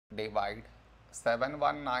divide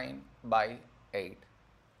 719 by 8.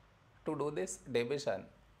 To do this division,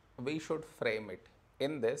 we should frame it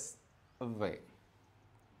in this way.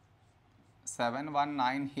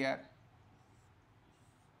 719 here,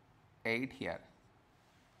 8 here.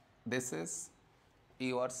 This is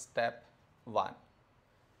your step 1.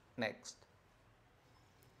 Next,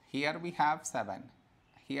 here we have 7,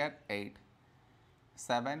 here 8.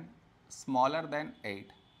 7 smaller than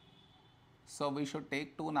 8. So we should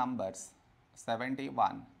take two numbers,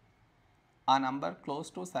 71. A number close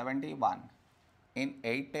to 71 in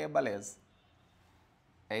 8 table is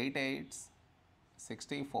 8 8s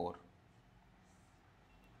 64.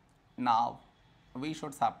 Now we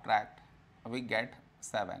should subtract, we get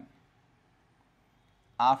 7.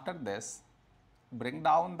 After this, bring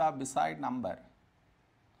down the beside number,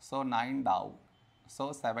 so 9 down,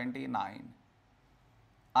 so 79.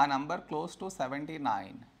 A number close to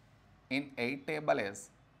 79 in 8 table is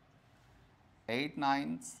 8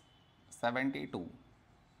 9s 72.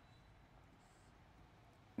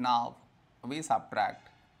 Now we subtract,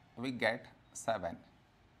 we get 7.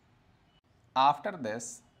 After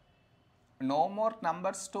this, no more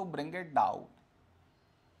numbers to bring it down.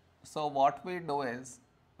 So what we do is,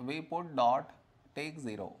 we put dot, take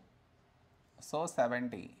 0. So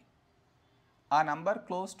 70. A number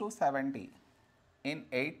close to 70 in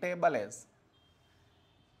 8 table is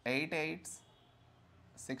 8 8s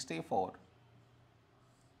 64.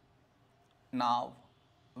 Now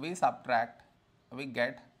we subtract, we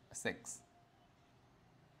get 6.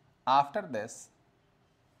 After this,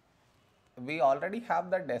 we already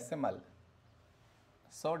have the decimal,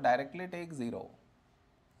 so directly take 0.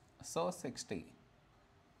 So 60.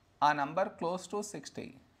 A number close to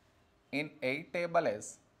 60 in 8 table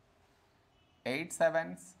is 8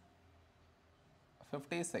 7s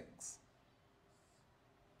 56.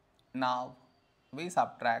 Now we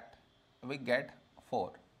subtract, we get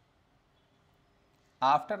 4.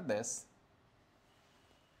 After this,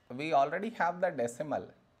 we already have the decimal,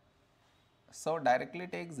 so directly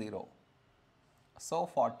take 0. So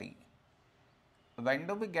 40. When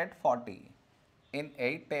do we get 40? In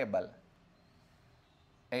 8 table,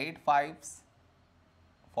 8 5s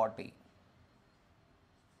 40.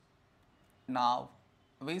 Now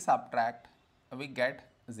we subtract, we get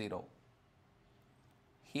 0.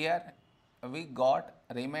 Here we got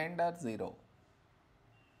remainder 0.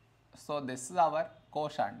 So this is our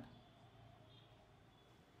quotient.